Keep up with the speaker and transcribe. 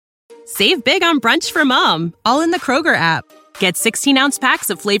Save big on brunch for mom, all in the Kroger app. Get 16-ounce packs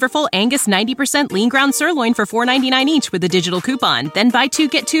of flavorful Angus 90% lean ground sirloin for $4.99 each with a digital coupon. Then buy 2,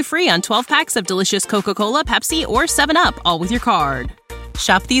 get 2 free on 12 packs of delicious Coca-Cola, Pepsi, or 7-Up, all with your card.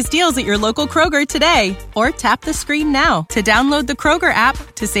 Shop these deals at your local Kroger today, or tap the screen now to download the Kroger app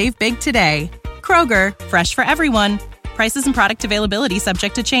to save big today. Kroger, fresh for everyone. Prices and product availability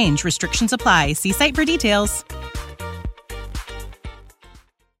subject to change. Restrictions apply. See site for details.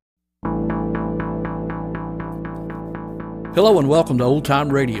 Hello and welcome to Old Time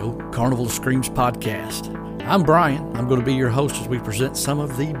Radio, Carnival of Screams podcast. I'm Brian. I'm going to be your host as we present some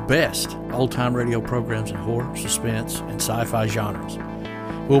of the best old-time radio programs in horror, suspense, and sci-fi genres.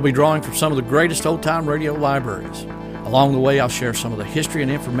 We'll be drawing from some of the greatest old-time radio libraries. Along the way, I'll share some of the history and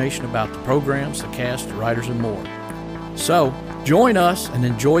information about the programs, the cast, the writers, and more. So, join us and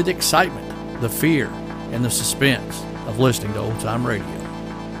enjoy the excitement, the fear, and the suspense of listening to old-time radio.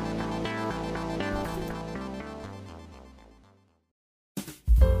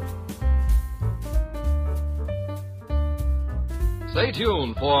 Stay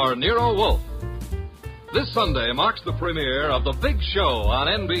tuned for Nero Wolfe. This Sunday marks the premiere of The Big Show on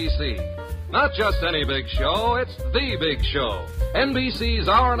NBC. Not just any big show, it's The Big Show. NBC's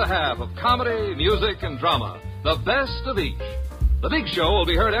hour and a half of comedy, music, and drama. The best of each. The Big Show will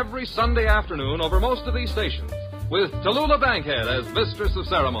be heard every Sunday afternoon over most of these stations, with Tallulah Bankhead as mistress of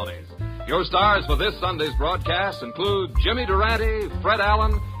ceremonies. Your stars for this Sunday's broadcast include Jimmy Durante, Fred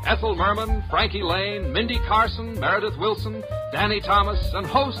Allen, Ethel Merman, Frankie Lane, Mindy Carson, Meredith Wilson, Danny Thomas, and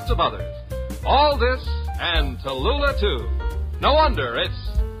hosts of others. All this and Tallulah, too. No wonder it's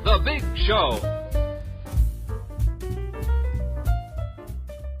The Big Show.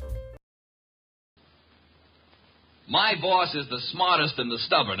 My boss is the smartest and the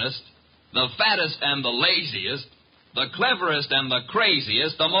stubbornest, the fattest and the laziest, the cleverest and the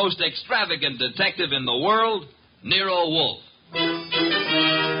craziest, the most extravagant detective in the world, Nero Wolfe.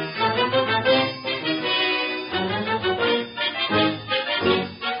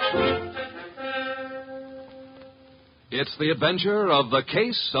 It's the adventure of The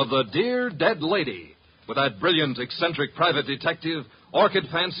Case of the Dear Dead Lady, with that brilliant, eccentric private detective, orchid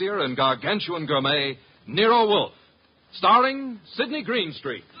fancier, and gargantuan gourmet, Nero Wolfe, starring Sidney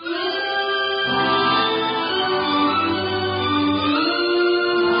Greenstreet.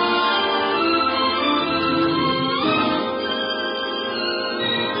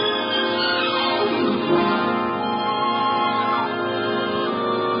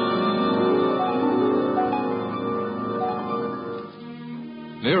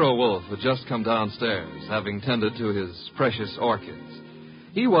 Nero Wolfe had just come downstairs, having tended to his precious orchids.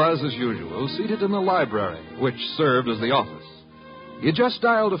 He was, as usual, seated in the library, which served as the office. He had just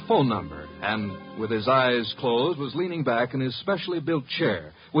dialed a phone number, and, with his eyes closed, was leaning back in his specially built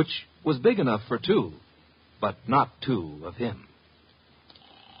chair, which was big enough for two, but not two of him.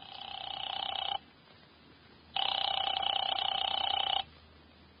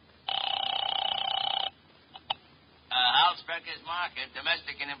 Halsbrecher's Market,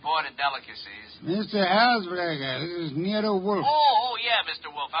 domestic and imported delicacies. Mr. Halsbrecher, this is Nero Wolfe. Oh, yeah,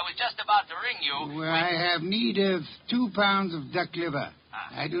 Mr. Wolfe. I was just about to ring you. Well, I have need of 2 pounds of duck liver.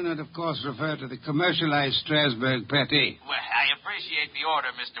 I do not, of course, refer to the commercialized Strasbourg pate. Well, I appreciate the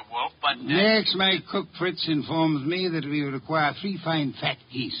order, Mr. Wolfe, but... Next, my cook Fritz informs me that we require 3 fine fat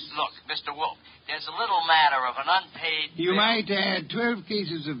geese. Look, Mr. Wolfe, there's a little matter of an unpaid... You bill. might add 12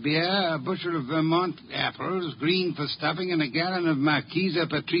 cases of beer, a bushel of Vermont apples, green for stuffing, and a gallon of Marquesa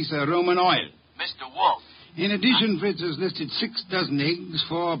Patricia Roman oil. Mr. Wolfe. In addition, Fritz has listed 6 dozen eggs,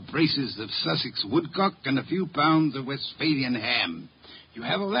 4 braces of Sussex woodcock, and a few pounds of Westphalian ham. You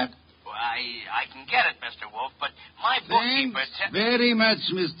have all that? Well, I can get it, Mr. Wolfe, but my bookkeeper... Thanks very much,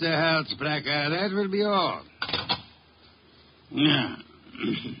 Mr. Halsbrecher. That will be all. Now,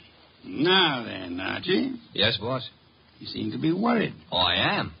 now then, Archie. Yes, boss? You seem to be worried. Oh,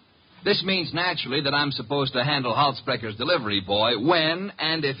 I am. This means, naturally, that I'm supposed to handle Halsbrecher's delivery boy when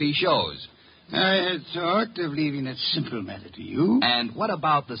and if he shows. I had thought of leaving that simple matter to you. And what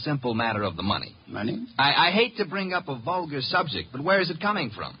about the simple matter of the money? Money? I hate to bring up a vulgar subject, but where is it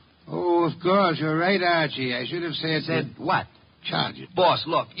coming from? Oh, of course. You're right, Archie. I should have said... Said what? Charge it. Boss,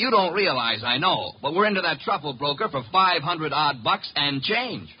 look, you don't realize I know, but we're into that truffle broker for $500 bucks and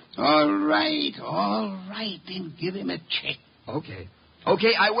change. All right. Then give him a check. Okay,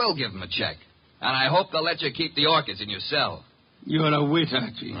 I will give him a check. And I hope they'll let you keep the orchids in your cell. You're a wit,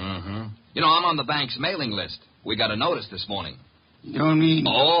 Archie. Mm-hmm. You know, I'm on the bank's mailing list. We got a notice this morning. You don't mean...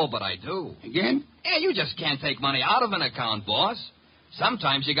 Oh, but I do. Again? Yeah, you just can't take money out of an account, boss.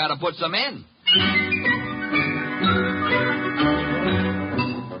 Sometimes you got to put some in.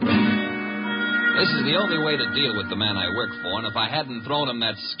 This is the only way to deal with the man I work for, and if I hadn't thrown him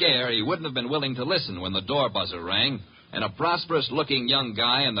that scare, he wouldn't have been willing to listen when the door buzzer rang, and a prosperous-looking young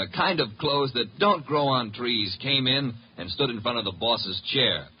guy in the kind of clothes that don't grow on trees came in and stood in front of the boss's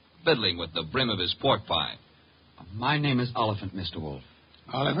chair, fiddling with the brim of his pork pie. My name is Oliphant, Mr. Wolf.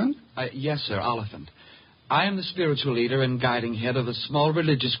 Oliphant? Yes, sir, Oliphant. I am the spiritual leader and guiding head of a small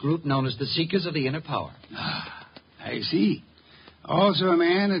religious group known as the Seekers of the Inner Power. Ah, I see. Also a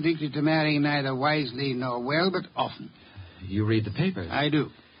man addicted to marrying neither wisely nor well, but often. You read the papers? I do.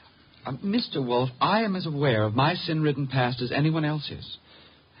 Mr. Wolf, I am as aware of my sin-ridden past as anyone else is.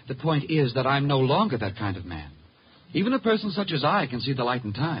 The point is that I'm no longer that kind of man. Even a person such as I can see the light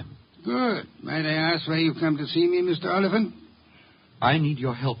in time. Good. Might I ask why you've come to see me, Mr. Oliphant? I need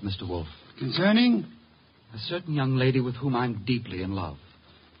your help, Mr. Wolf. Concerning? A certain young lady with whom I'm deeply in love.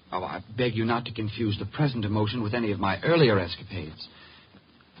 Oh, I beg you not to confuse the present emotion with any of my earlier escapades.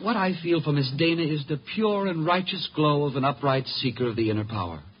 What I feel for Miss Dana is the pure and righteous glow of an upright seeker of the inner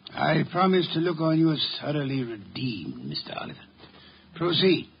power. I promise to look on you as thoroughly redeemed, Mr. Oliphant.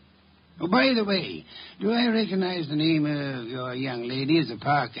 Proceed. Oh, by the way, do I recognize the name of your young lady as a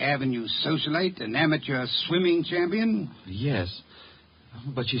Park Avenue socialite, an amateur swimming champion? Yes.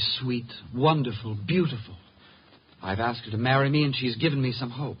 But she's sweet, wonderful, beautiful. I've asked her to marry me, and she's given me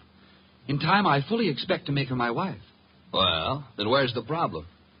some hope. In time, I fully expect to make her my wife. Well, then where's the problem?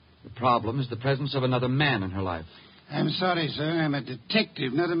 The problem is the presence of another man in her life. I'm sorry, sir. I'm a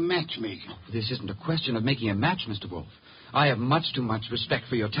detective, not a matchmaker. This isn't a question of making a match, Mr. Wolf. I have much too much respect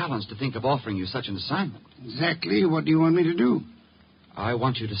for your talents to think of offering you such an assignment. Exactly. What do you want me to do? I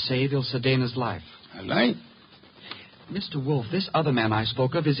want you to save Ilsa Dana's life. Her life? Mr. Wolf, this other man I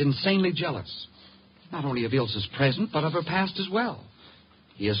spoke of is insanely jealous. Not only of Ilsa's present, but of her past as well.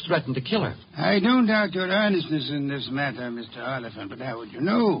 He has threatened to kill her. I don't doubt your earnestness in this matter, Mr. Oliphant, but how would you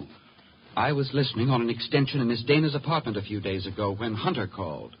know? I was listening on an extension in Miss Dana's apartment a few days ago when Hunter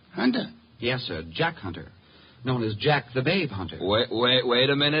called. Hunter? Yes, sir, Jack Hunter, known as Jack the Babe Hunter. Wait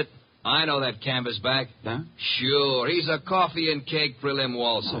a minute. I know that canvasback. Huh? Sure, he's a coffee and cake prelim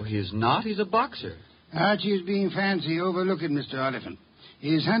waltzer. No, he's not. He's a boxer. Archie's being fancy. Overlook it, Mr. Oliphant.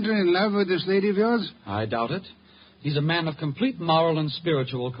 Is Hunter in love with this lady of yours? I doubt it. He's a man of complete moral and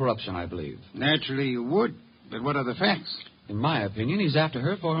spiritual corruption, I believe. Naturally you would. But what are the facts? In my opinion, he's after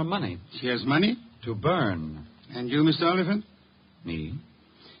her for her money. She has money? To burn. And you, Mr. Oliphant? Me?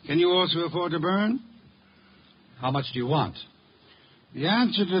 Can you also afford to burn? How much do you want? The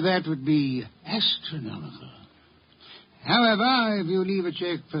answer to that would be astronomical. However, if you leave a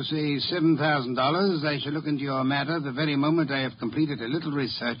check for, say, $7,000, I shall look into your matter the very moment I have completed a little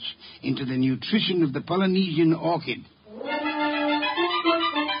research into the nutrition of the Polynesian orchid.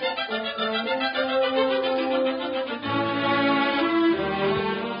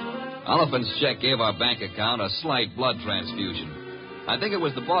 Oliphant's check gave our bank account a slight blood transfusion. I think it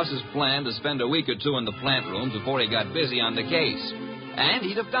was the boss's plan to spend a week or two in the plant rooms before he got busy on the case. And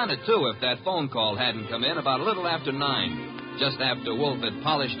he'd have done it, too, if that phone call hadn't come in about a little after 9, just after Wolf had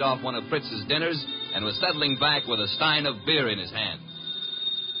polished off one of Fritz's dinners and was settling back with a stein of beer in his hand.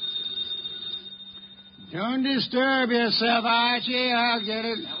 Don't disturb yourself, Archie. I'll get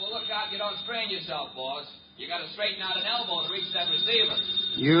it. Now, well, look out you don't strain yourself, boss. You got to straighten out an elbow to reach that receiver.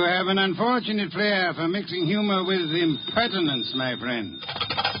 You have an unfortunate flair for mixing humor with impertinence, my friend.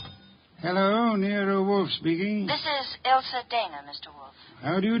 Hello, Nero Wolf speaking. This is Ilsa Dana, Mr. Wolf.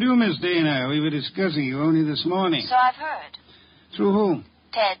 How do you do, Miss Dana? We were discussing you only this morning. So I've heard. Through whom?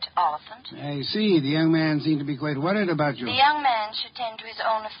 Ted Oliphant. I see. The young man seemed to be quite worried about you. The young man should tend to his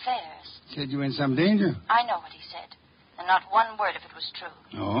own affairs. Said you were in some danger. I know what he said, and not one word of it was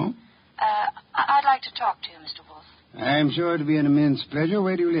true. Oh? I'd like to talk to you, Mr. Wolf. I'm sure it'll be an immense pleasure.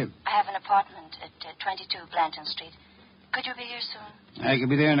 Where do you live? I have an apartment at 22 Blanton Street. Could you be here soon? I could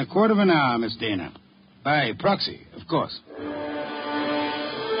be there in a quarter of an hour, Miss Dana. By proxy, of course.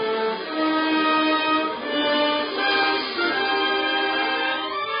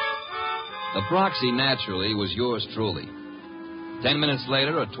 The proxy, naturally, was yours truly. 10 minutes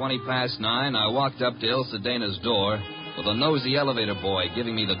later, at 9:20, I walked up to Ilsa Dana's door with a nosy elevator boy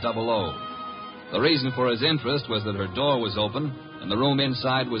giving me the 00. The reason for his interest was that her door was open and the room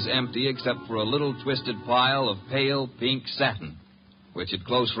inside was empty except for a little twisted pile of pale pink satin, which at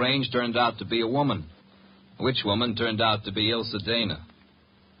close range turned out to be a woman. Which woman turned out to be Ilsa Dana.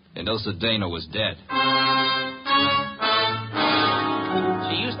 And Ilsa Dana was dead.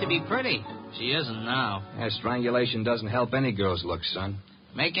 She used to be pretty. She isn't now. Strangulation doesn't help any girl's looks, son.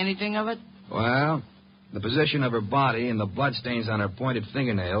 Make anything of it? Well, the position of her body and the bloodstains on her pointed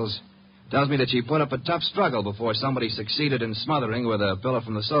fingernails Tells me that she put up a tough struggle before somebody succeeded in smothering with a pillow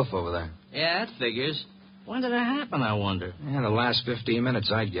from the sofa over there. Yeah, that figures. When did it happen, I wonder? Yeah, the last 15 minutes,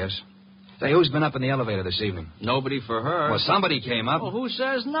 I'd guess. Say, who's been up in the elevator this evening? Nobody for her. Well, somebody came up. Well, who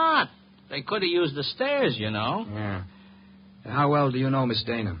says not? They could have used the stairs, you know. Yeah. How well do you know Miss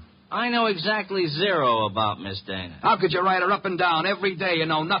Dana? I know exactly zero about Miss Dana. How could you ride her up and down every day and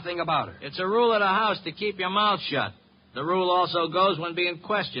know nothing about her? It's a rule of the house to keep your mouth shut. The rule also goes when being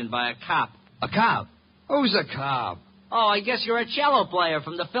questioned by a cop. A cop? Who's a cop? Oh, I guess you're a cello player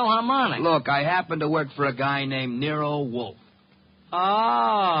from the Philharmonic. Look, I happen to work for a guy named Nero Wolfe.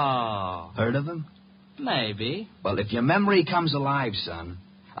 Oh. Heard of him? Maybe. Well, if your memory comes alive, son,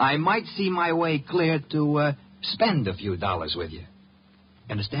 I might see my way clear to spend a few dollars with you.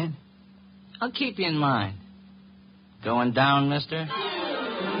 Understand? I'll keep you in mind. Going down, mister?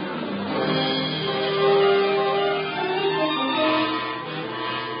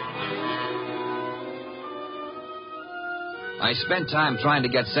 I spent time trying to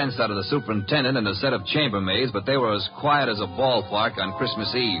get sense out of the superintendent and a set of chambermaids, but they were as quiet as a ballpark on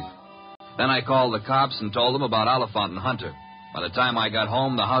Christmas Eve. Then I called the cops and told them about Oliphant and Hunter. By the time I got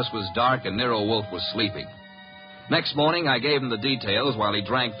home, the house was dark and Nero Wolfe was sleeping. Next morning, I gave him the details while he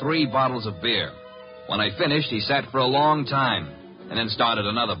drank 3 bottles of beer. When I finished, he sat for a long time and then started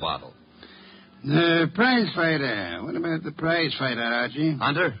another bottle. The prize fighter. What about the prize fighter, Archie?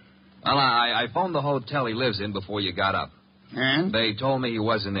 Hunter? Well, I phoned the hotel he lives in before you got up. And? They told me he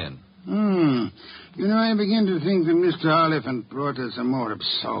wasn't in. You know, I begin to think that Mr. Oliphant brought us a more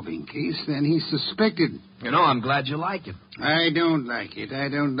absorbing case than he suspected. You know, I'm glad you like it. I don't like it. I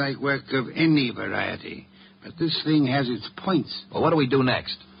don't like work of any variety. But this thing has its points. Well, what do we do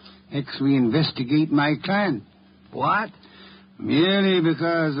next? Next, we investigate my client. What? Merely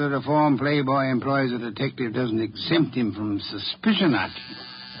because the reformed playboy employs a detective doesn't exempt him from suspicion, Archie.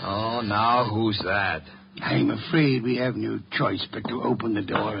 Oh, now who's that? I'm afraid we have no choice but to open the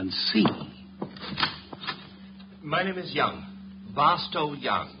door and see. My name is Young. Barstow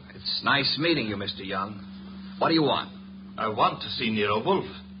Young. It's nice meeting you, Mr. Young. What do you want? I want to see Nero Wolfe.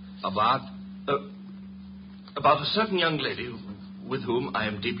 About? About a certain young lady with whom I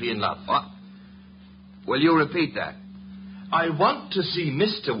am deeply in love. What? Will you repeat that? I want to see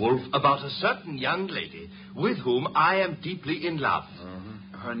Mr. Wolfe about a certain young lady with whom I am deeply in love.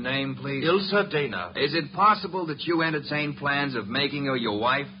 Her name, please? Ilsa Dana. Is it possible that you entertain plans of making her your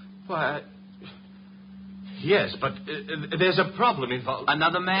wife? Why, yes, but there's a problem involved.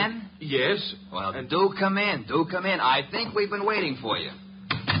 Another man? Yes. Well, do come in. Do come in. I think we've been waiting for you.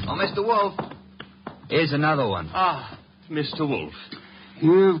 Oh, Mr. Wolfe. Here's another one. Ah, Mr. Wolfe.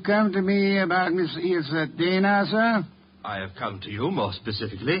 You've come to me about Miss Ilsa Dana, sir? I have come to you, more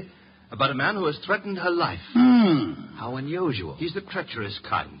specifically, about a man who has threatened her life. How unusual. He's the treacherous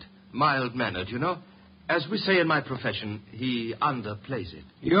kind. Mild-mannered, you know. As we say in my profession, he underplays it.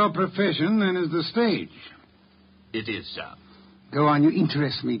 Your profession, then, is the stage. It is, sir. Go on, you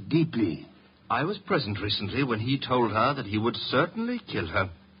interest me deeply. I was present recently when he told her that he would certainly kill her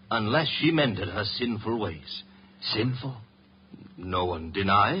unless she mended her sinful ways. Sinful? No one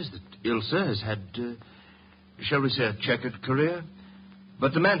denies that Ilsa has had, shall we say, a checkered career.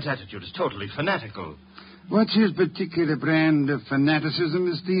 But the man's attitude is totally fanatical. What's his particular brand of fanaticism,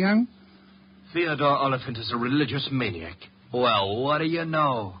 Mr. Young? Theodore Oliphant is a religious maniac. Well, what do you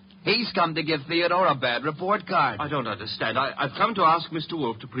know? He's come to give Theodore a bad report card. I don't understand. I've come to ask Mr.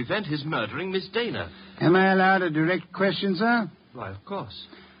 Wolfe to prevent his murdering Miss Dana. Am I allowed a direct question, sir? Why, of course.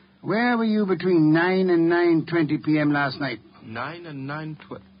 Where were you between 9 and 9:20 p.m. last night? 9 and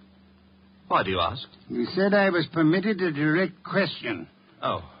 9:20. Why do you ask? You said I was permitted a direct question.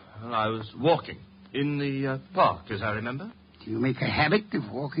 Oh, well, I was walking in the park, as I remember. Do you make a habit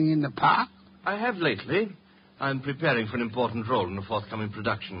of walking in the park? I have lately. I'm preparing for an important role in a forthcoming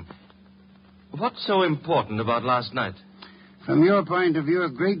production. What's so important about last night? From your point of view, a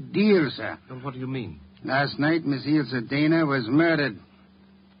great deal, sir. Well, what do you mean? Last night, Miss Ilsa Dana was murdered.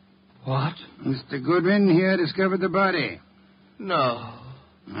 What? Mr. Goodwin here discovered the body. No.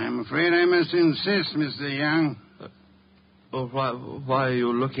 I'm afraid I must insist, Mr. Young. Why are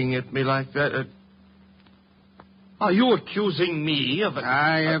you looking at me like that? Are you accusing me of...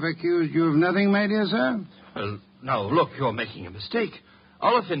 I have accused you of nothing, my dear sir. Well, now, look, you're making a mistake.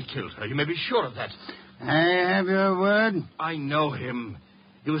 Oliphant killed her. You may be sure of that. I have your word. I know him.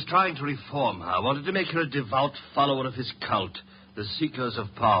 He was trying to reform her, wanted to make her a devout follower of his cult, the Seekers of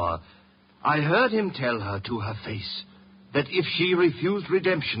Power. I heard him tell her to her face that if she refused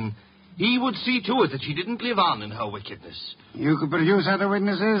redemption, he would see to it that she didn't live on in her wickedness. You could produce other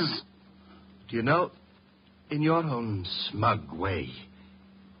witnesses? Do you know, in your own smug way,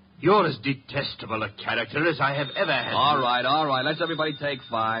 You're as detestable a character as I have ever had. All right. Let's everybody take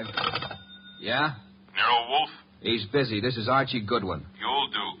 5. Yeah? Nero Wolf? He's busy. This is Archie Goodwin. You'll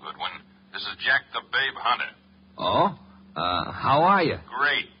do, Goodwin. This is Jack the Babe Hunter. Oh? How are you?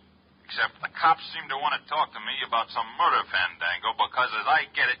 Great. Except the cops seem to want to talk to me about some murder fandango because, as I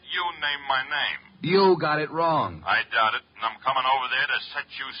get it, you named my name. You got it wrong. I doubt it, and I'm coming over there to set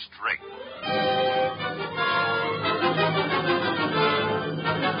you straight.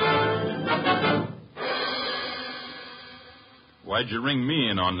 Why'd you ring me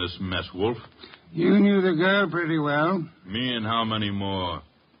in on this mess, Wolf? You knew the girl pretty well. Me and how many more?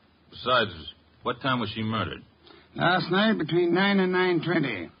 Besides, what time was she murdered? Last night between 9 and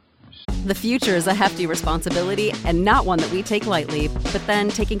 9:20. The future is a hefty responsibility and not one that we take lightly. But then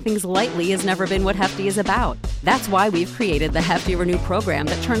taking things lightly has never been what Hefty is about. That's why we've created the Hefty Renew program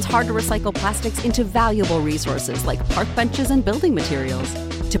that turns hard-to-recycle plastics into valuable resources like park benches and building materials.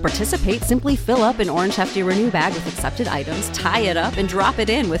 To participate, simply fill up an orange Hefty Renew bag with accepted items, tie it up, and drop it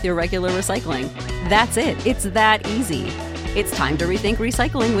in with your regular recycling. That's it. It's that easy. It's time to rethink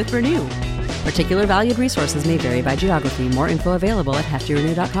recycling with Renew. Particular valued resources may vary by geography. More info available at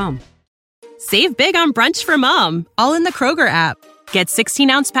heftyrenew.com. Save big on brunch for mom, all in the Kroger app. Get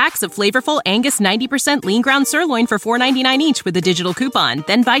 16-ounce packs of flavorful Angus 90% lean ground sirloin for $4.99 each with a digital coupon.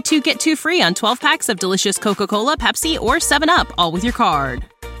 Then buy 2, get 2 free on 12 packs of delicious Coca-Cola, Pepsi, or 7-Up, all with your card.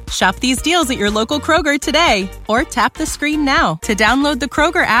 Shop these deals at your local Kroger today, or tap the screen now to download the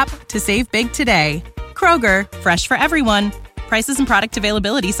Kroger app to save big today. Kroger, fresh for everyone. Prices and product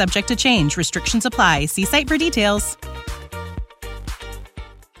availability subject to change. Restrictions apply. See site for details.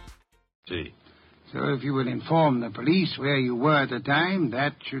 See. So if you would inform the police where you were at the time,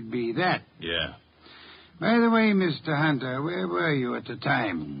 that should be that. Yeah. By the way, Mr. Hunter, where were you at the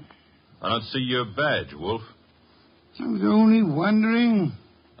time? I don't see your badge, Wolf. I was only wondering.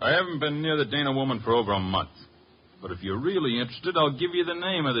 I haven't been near the Dana woman for over a month. But if you're really interested, I'll give you the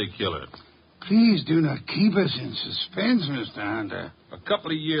name of the killer. Please do not keep us in suspense, Mr. Hunter. A couple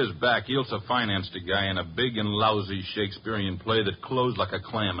of years back, Ilsa financed a guy in a big and lousy Shakespearean play that closed like a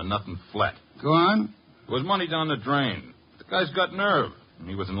clam and nothing flat. Go on. It was money down the drain. The guy's got nerve. And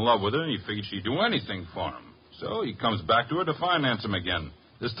he was in love with her, and he figured she'd do anything for him. So he comes back to her to finance him again.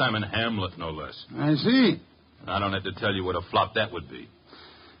 This time in Hamlet, no less. I see. And I don't have to tell you what a flop that would be.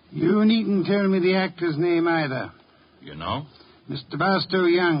 You needn't tell me the actor's name either. You know? Mr. Barstow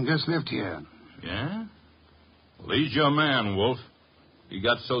Young just left here. Yeah? Well, he's your man, Wolf. He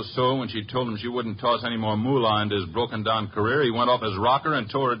got so sore when she told him she wouldn't toss any more moolah into his broken-down career, he went off his rocker and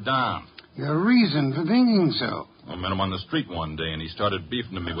tore it down. Your reason for thinking so? I met him on the street one day, and he started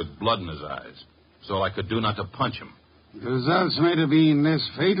beefing to me with blood in his eyes. It's all I could do not to punch him. The results might have been less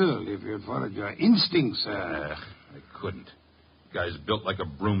fatal if you'd followed your instincts, sir. I couldn't. The guy's built like a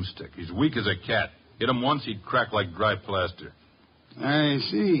broomstick. He's weak as a cat. Hit him once, he'd crack like dry plaster. I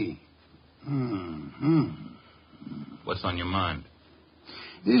see. What's on your mind?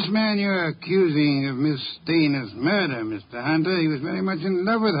 This man you're accusing of Miss Dana's murder, Mr. Hunter, he was very much in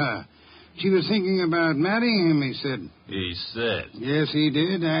love with her. She was thinking about marrying him, he said. He said? Yes, he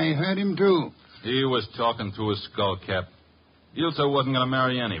did. I heard him, too. He was talking through his skullcap. Ilsa wasn't going to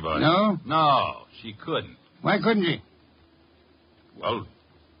marry anybody. No? No, she couldn't. Why couldn't she? Well,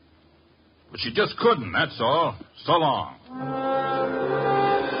 but she just couldn't, that's all. So long.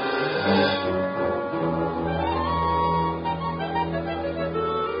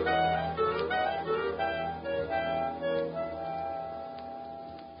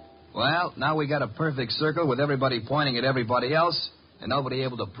 Well, now we got a perfect circle with everybody pointing at everybody else and nobody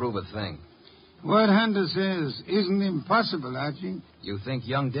able to prove a thing. What Hunter says isn't impossible, Archie. You think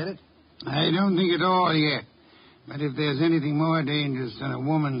Young did it? I don't think at all yet. But if there's anything more dangerous than a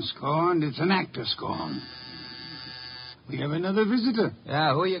woman scorned, it's an actor scorned. We have another visitor.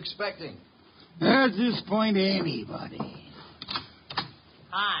 Yeah, who are you expecting? At this point, anybody.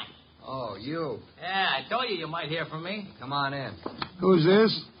 Hi. Oh, you. Yeah, I told you might hear from me. Come on in. Who's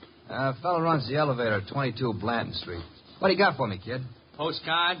this? A fellow runs the elevator at 22 Blanton Street. What do you got for me, kid?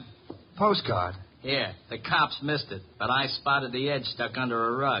 Postcard? Postcard? Here, the cops missed it, but I spotted the edge stuck under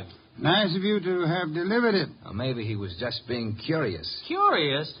a rug. Nice of you to have delivered it. Or maybe he was just being curious.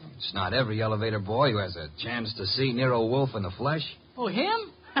 Curious? It's not every elevator boy who has a chance to see Nero Wolf in the flesh. Oh,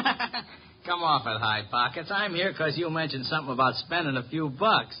 him? Come off it, High Pockets. I'm here because you mentioned something about spending a few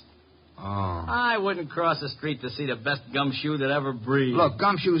bucks. Oh. I wouldn't cross the street to see the best gumshoe that ever breathed. Look,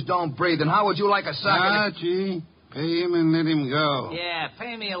 gumshoes don't breathe, and how would you like a sock? Archie, pay him and let him go. Yeah,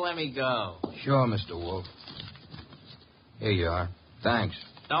 pay me and let me go. Sure, Mr. Wolf. Here you are. Thanks.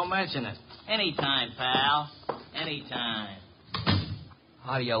 Don't mention it. Anytime, pal. Anytime.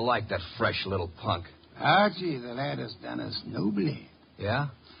 How do you like that fresh little punk? Archie, the lad has done us nobly. Yeah?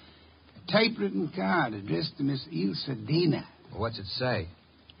 A typewritten card addressed to Miss Ilse Dana. What's it say?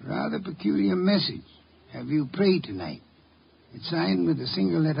 Rather peculiar message. Have you prayed tonight? It's signed with a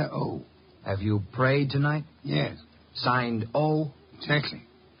single letter O. Have you prayed tonight? Yes. Signed O? Exactly.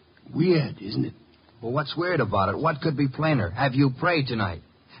 Weird, isn't it? Well, what's weird about it? What could be plainer? Have you prayed tonight?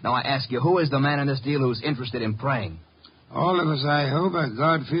 Now, I ask you, who is the man in this deal who's interested in praying? All of us, I hope, are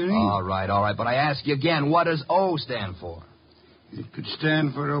God-fearing. All right. But I ask you again, what does O stand for? It could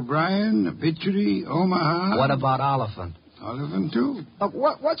stand for O'Brien, Obituary, Omaha. What about Oliphant? Oliphant, too. But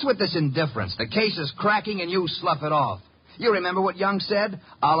what's with this indifference? The case is cracking and you slough it off. You remember what Young said?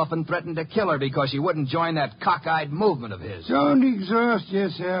 Oliphant threatened to kill her because she wouldn't join that cockeyed movement of his. Don't exhaust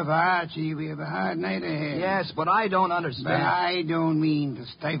yourself, Archie. We have a hard night ahead. Yes, but I don't understand. But I don't mean to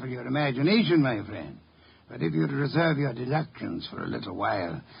stifle your imagination, my friend. But if you'd reserve your deductions for a little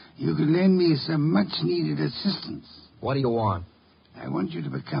while, you could lend me some much-needed assistance. What do you want? I want you to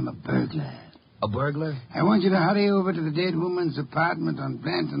become a burglar. A burglar? I want you to hurry over to the dead woman's apartment on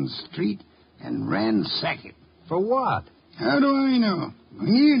Blanton Street and ransack it. For what? How do I know? We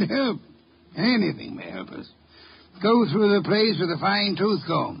need help. Anything may help us. Go through the place with a fine tooth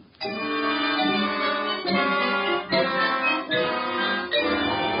comb.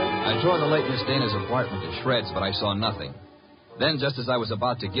 I tore the late Miss Dana's apartment to shreds, but I saw nothing. Then, just as I was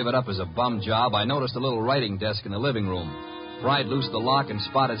about to give it up as a bum job, I noticed a little writing desk in the living room. Pried loose the lock and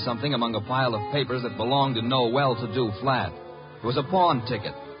spotted something among a pile of papers that belonged to no well-to-do flat. It was a pawn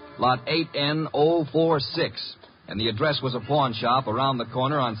ticket, lot 8N046, and the address was a pawn shop around the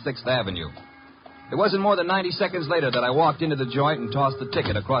corner on 6th Avenue. It wasn't more than 90 seconds later that I walked into the joint and tossed the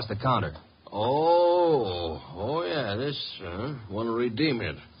ticket across the counter. Oh, yeah, this, want to redeem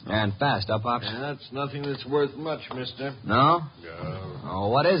it. And fast, huh, Pops? That's nothing that's worth much, mister. No? No. Oh,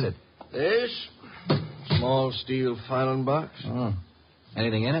 what is it? This? Small steel filing box. Oh.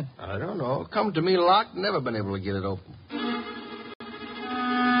 Anything in it? I don't know. Come to me locked, never been able to get it open.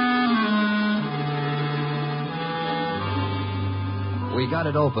 We got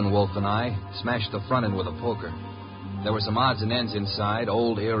it open, Wolf and I. Smashed the front end with a poker. There were some odds and ends inside,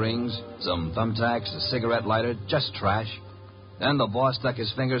 old earrings, some thumbtacks, a cigarette lighter, just trash. Then the boss stuck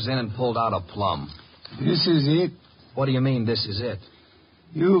his fingers in and pulled out a plum. This is it. What do you mean, this is it?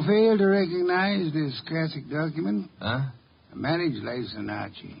 You fail to recognize this classic document? Huh? A marriage license,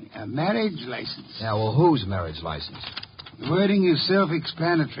 Archie. A marriage license. Yeah, well, whose marriage license? The wording is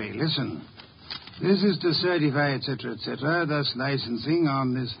self-explanatory. Listen. This is to certify, etc., thus licensing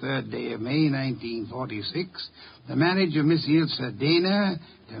on this 3rd day of May, 1946, the marriage of Miss Ilse Dana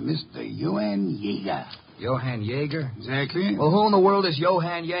to Mr. Johann Jaeger. Johann Jaeger? Exactly. Well, who in the world is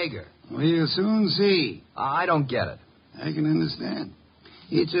Johann Jaeger? We'll soon see. I don't get it. I can understand.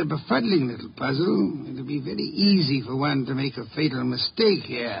 It's a befuddling little puzzle. It'll be very easy for one to make a fatal mistake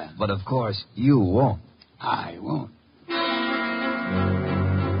here. But, of course, you won't. I won't.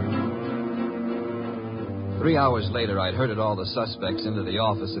 3 hours later, I'd herded all the suspects into the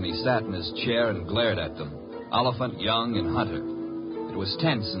office, and he sat in his chair and glared at them. Oliphant, Young, and Hunter. It was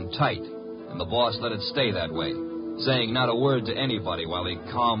tense and tight, and the boss let it stay that way, saying not a word to anybody while he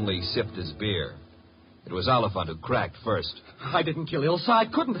calmly sipped his beer. It was Oliphant who cracked first. I didn't kill Ilse. I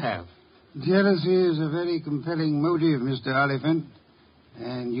couldn't have. Jealousy is a very compelling motive, Mr. Oliphant.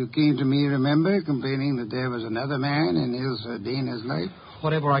 And you came to me, remember, complaining that there was another man in Ilse Dana's life?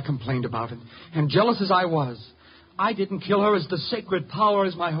 Whatever I complained about, and jealous as I was, I didn't kill her as the sacred power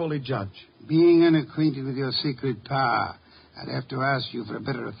is my holy judge. Being unacquainted with your sacred power, I'd have to ask you for a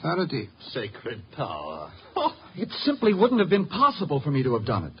better authority. Sacred power. Oh, it simply wouldn't have been possible for me to have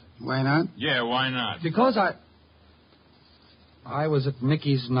done it. Why not? Yeah, why not? Because I was at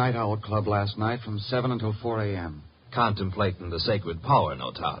Mickey's Night Owl Club last night from 7 until 4 a.m. Contemplating the sacred power,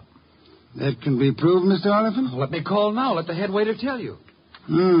 no doubt. That can be proved, Mr. Oliphant? Let me call now. Let the head waiter tell you.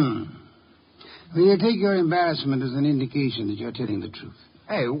 Well, you take your embarrassment as an indication that you're telling the truth.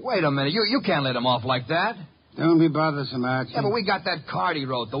 Hey, wait a minute. You can't let him off like that. Don't be bothersome, Archie. Yeah, but we got that card he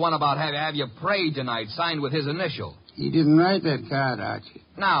wrote, the one about have you prayed tonight, signed with his initial. He didn't write that card, Archie.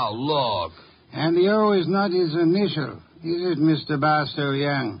 Now, look. And the O is not his initial, is it, Mr. Barstow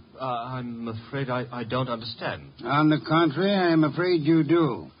Young? I'm afraid I don't understand. On the contrary, I'm afraid you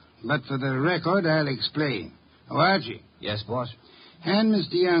do. But for the record, I'll explain. Oh, Archie. Yes, boss? Hand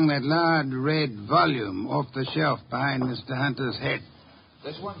Mr. Young that large red volume off the shelf behind Mr. Hunter's head.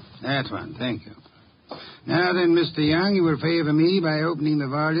 This one? That one, thank you. Now then, Mr. Young, you will favor me by opening the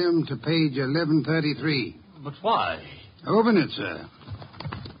volume to page 1133. But why? Open it, sir.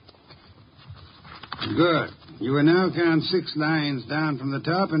 Good. You will now count 6 lines down from the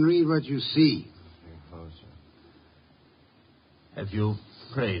top and read what you see. Have you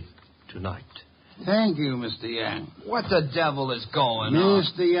prayed tonight? Thank you, Mr. Young. What the devil is going on?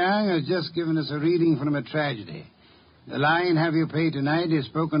 Mr. Young has just given us a reading from a tragedy. The line, "Have you prayed tonight," is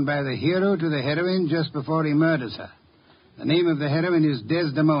spoken by the hero to the heroine just before he murders her. The name of the heroine is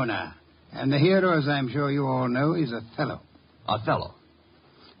Desdemona, and the hero, as I'm sure you all know, is Othello. Othello?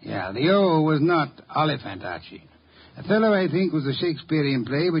 Yeah, the O was not Oliphant, Archie. Othello, I think, was a Shakespearean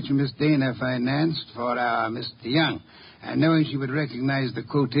play which Miss Dana financed for our Mr. Young. And knowing she would recognize the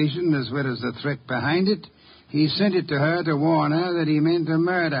quotation as well as the threat behind it, he sent it to her to warn her that he meant to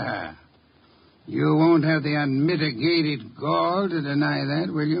murder her. You won't have the unmitigated gall to deny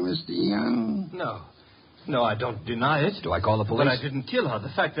that, will you, Mr. Young? No. No, I don't deny it. Do I call the police? But I didn't kill her. The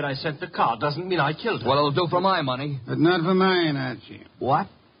fact that I sent the card doesn't mean I killed her. Well, it'll do for my money. But not for mine, Archie. What?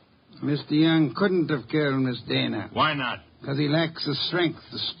 Mr. Young couldn't have killed Miss Dana. Why not? Because he lacks the strength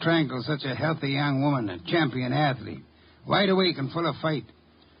to strangle such a healthy young woman, a champion athlete. Wide awake and full of fight.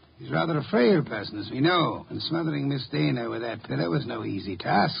 He's rather a frail person, as we know, and smothering Miss Dana with that pillow was no easy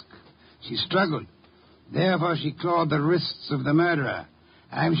task. She struggled. Therefore, she clawed the wrists of the murderer.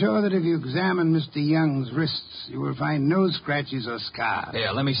 I'm sure that if you examine Mr. Young's wrists, you will find no scratches or scars.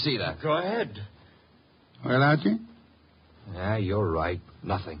 Here, let me see that. Go ahead. Well, Archie? Yeah, you're right.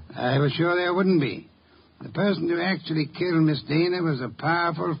 Nothing. I was sure there wouldn't be. The person who actually killed Miss Dana was a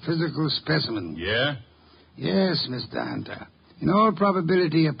powerful physical specimen. Yeah? Yes, Mr. Hunter. In all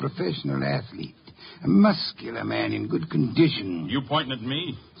probability, a professional athlete. A muscular man in good condition. You pointing at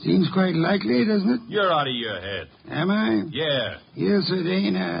me? Seems quite likely, doesn't it? You're out of your head. Am I? Yeah. Ilse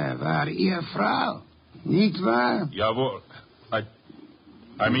Dana war Ihr Frau. Nicht wahr? Jawohl.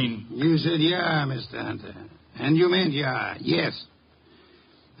 I mean... You said yeah, Mr. Hunter. And you meant yeah, yes.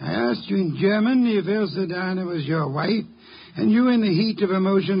 I asked you in German if Ilse Dana was your wife, and you in the heat of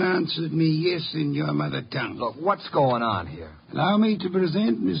emotion answered me yes in your mother tongue. Look, what's going on here? Allow me to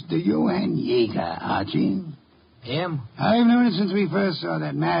present Mr. Johann Jaeger, Archie. Him? I've known it since we first saw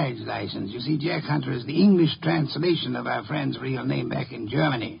that marriage license. You see, Jack Hunter is the English translation of our friend's real name back in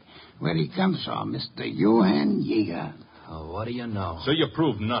Germany, where he comes from, Mr. Johann Jaeger. Oh, what do you know? So you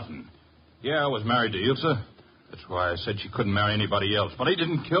proved nothing. Yeah, I was married to Ilse. That's why I said she couldn't marry anybody else. But I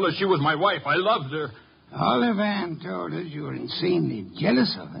didn't kill her. She was my wife. I loved her. Oliphant told us you were insanely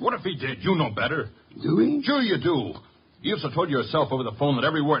jealous of her. What if he did? You know better. Do we? Sure you do. Ilse told you herself over the phone that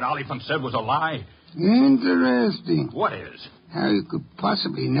every word Oliphant said was a lie. Interesting. What is? How you could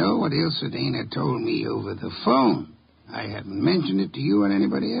possibly know what Ilse Dana told me over the phone. I haven't mentioned it to you or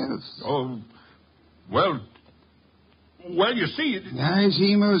anybody else. Oh, well, you see... I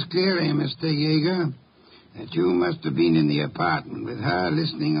see most clearly, Mr. Jaeger, that you must have been in the apartment with her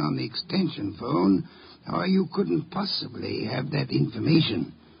listening on the extension phone, or you couldn't possibly have that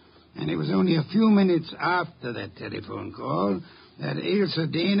information. And it was only a few minutes after that telephone call that Ilse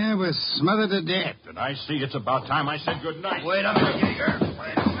Dana was smothered to death. And I see it's about time I said good night. Wait a minute, Jaeger.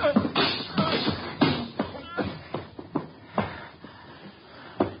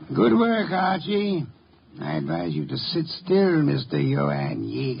 Good work, Archie. I advise you to sit still, Mr. Johann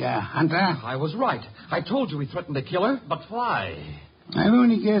Jaeger Hunter. I was right. I told you he threatened to kill her. But why? I've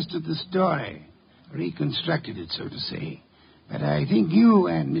only guessed at the story. Reconstructed it, so to say. But I think you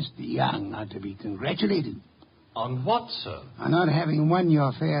and Mr. Young ought to be congratulated. On what, sir? On not having won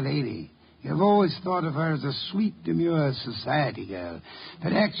your fair lady. You've always thought of her as a sweet, demure society girl.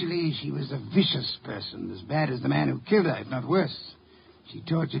 But actually, she was a vicious person, as bad as the man who killed her, if not worse. She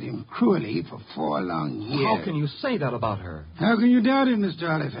tortured him cruelly for 4 long years. How can you say that about her? How can you doubt it, Mr.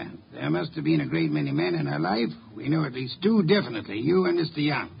 Oliphant? There must have been a great many men in her life. We know at least 2 definitely, you and Mr.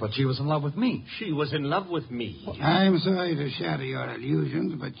 Young. But she was in love with me. She was in love with me. I'm sorry to shatter your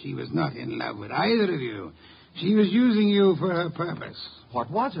illusions, but she was not in love with either of you. She was using you for her purpose. What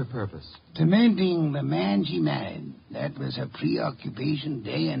was her purpose? Tormenting the man she married. That was her preoccupation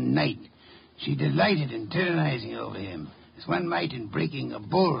day and night. She delighted in tyrannizing over him, as one might in breaking a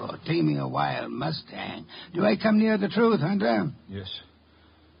bull or taming a wild mustang. Do I come near the truth, Hunter? Yes.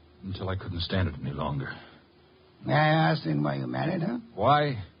 Until I couldn't stand it any longer. May I ask then why you married her?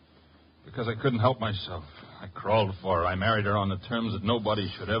 Why? Because I couldn't help myself. I crawled for her. I married her on the terms that nobody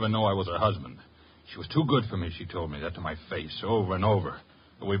should ever know I was her husband. She was too good for me, she told me that to my face over and over.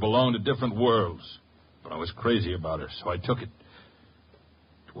 That we belonged to different worlds. But I was crazy about her, so I took it.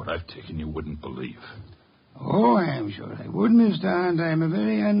 What I've taken you wouldn't believe. Oh, I'm sure I would, Mr. Hunt. I'm a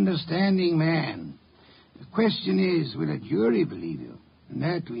very understanding man. The question is, will a jury believe you? And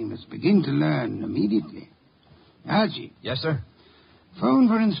that we must begin to learn immediately. Archie. Yes, sir? Phone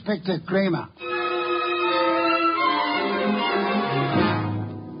for Inspector Kramer.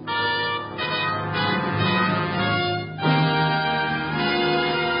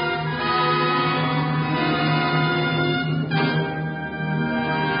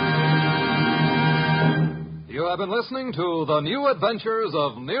 been listening to The New Adventures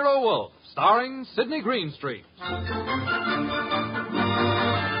of Nero Wolfe, starring Sidney Greenstreet.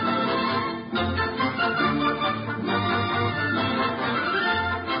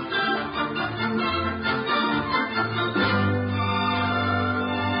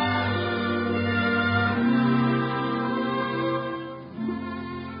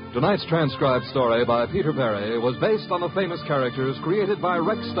 Tonight's transcribed story by Peter Perry was based on the famous characters created by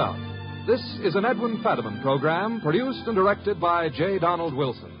Rex Stout. This is an Edwin Fadiman program produced and directed by J. Donald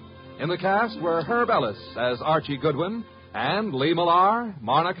Wilson. In the cast were Herb Ellis as Archie Goodwin and Lee Millar,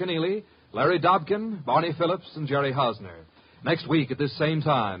 Marna Keneally, Larry Dobkin, Barney Phillips, and Jerry Hausner. Next week at this same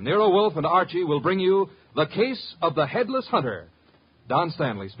time, Nero Wolfe and Archie will bring you The Case of the Headless Hunter. Don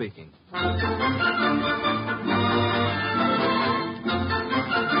Stanley speaking.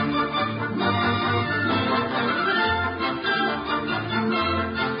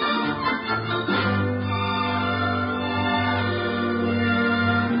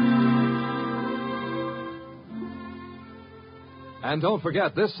 And don't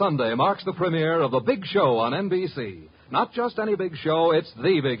forget, this Sunday marks the premiere of The Big Show on NBC. Not just any big show, it's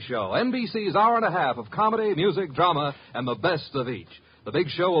The Big Show. NBC's hour and a half of comedy, music, drama, and the best of each. The Big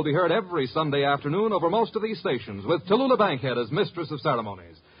Show will be heard every Sunday afternoon over most of these stations, with Tallulah Bankhead as mistress of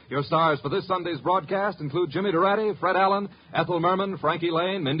ceremonies. Your stars for this Sunday's broadcast include Jimmy Durante, Fred Allen, Ethel Merman, Frankie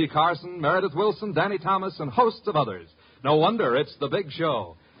Lane, Mindy Carson, Meredith Wilson, Danny Thomas, and hosts of others. No wonder it's The Big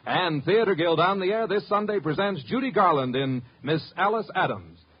Show. And Theater Guild on the Air this Sunday presents Judy Garland in Miss Alice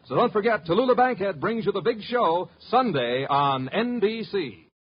Adams. So don't forget, Tallulah Bankhead brings you The Big Show Sunday on NBC.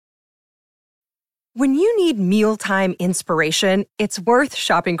 When you need mealtime inspiration, it's worth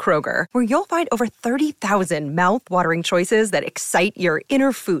shopping Kroger, where you'll find over 30,000 mouth-watering choices that excite your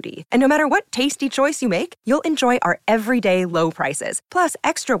inner foodie. And no matter what tasty choice you make, you'll enjoy our everyday low prices, plus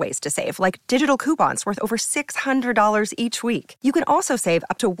extra ways to save, like digital coupons worth over $600 each week. You can also save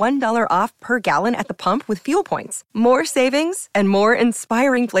up to $1 off per gallon at the pump with fuel points. More savings and more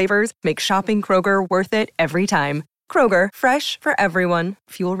inspiring flavors make shopping Kroger worth it every time. Kroger, fresh for everyone.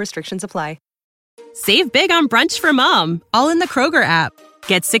 Fuel restrictions apply. Save big on brunch for mom, all in the Kroger app.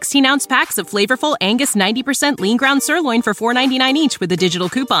 Get 16-ounce packs of flavorful Angus 90% lean ground sirloin for $4.99 each with a digital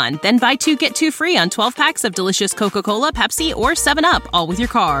coupon. Then buy 2, get 2 free on 12 packs of delicious Coca-Cola, Pepsi, or 7-Up, all with your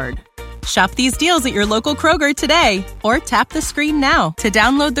card. Shop these deals at your local Kroger today, or tap the screen now to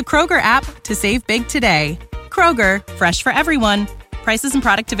download the Kroger app to save big today. Kroger, fresh for everyone. Prices and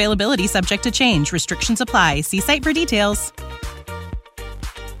product availability subject to change. Restrictions apply. See site for details.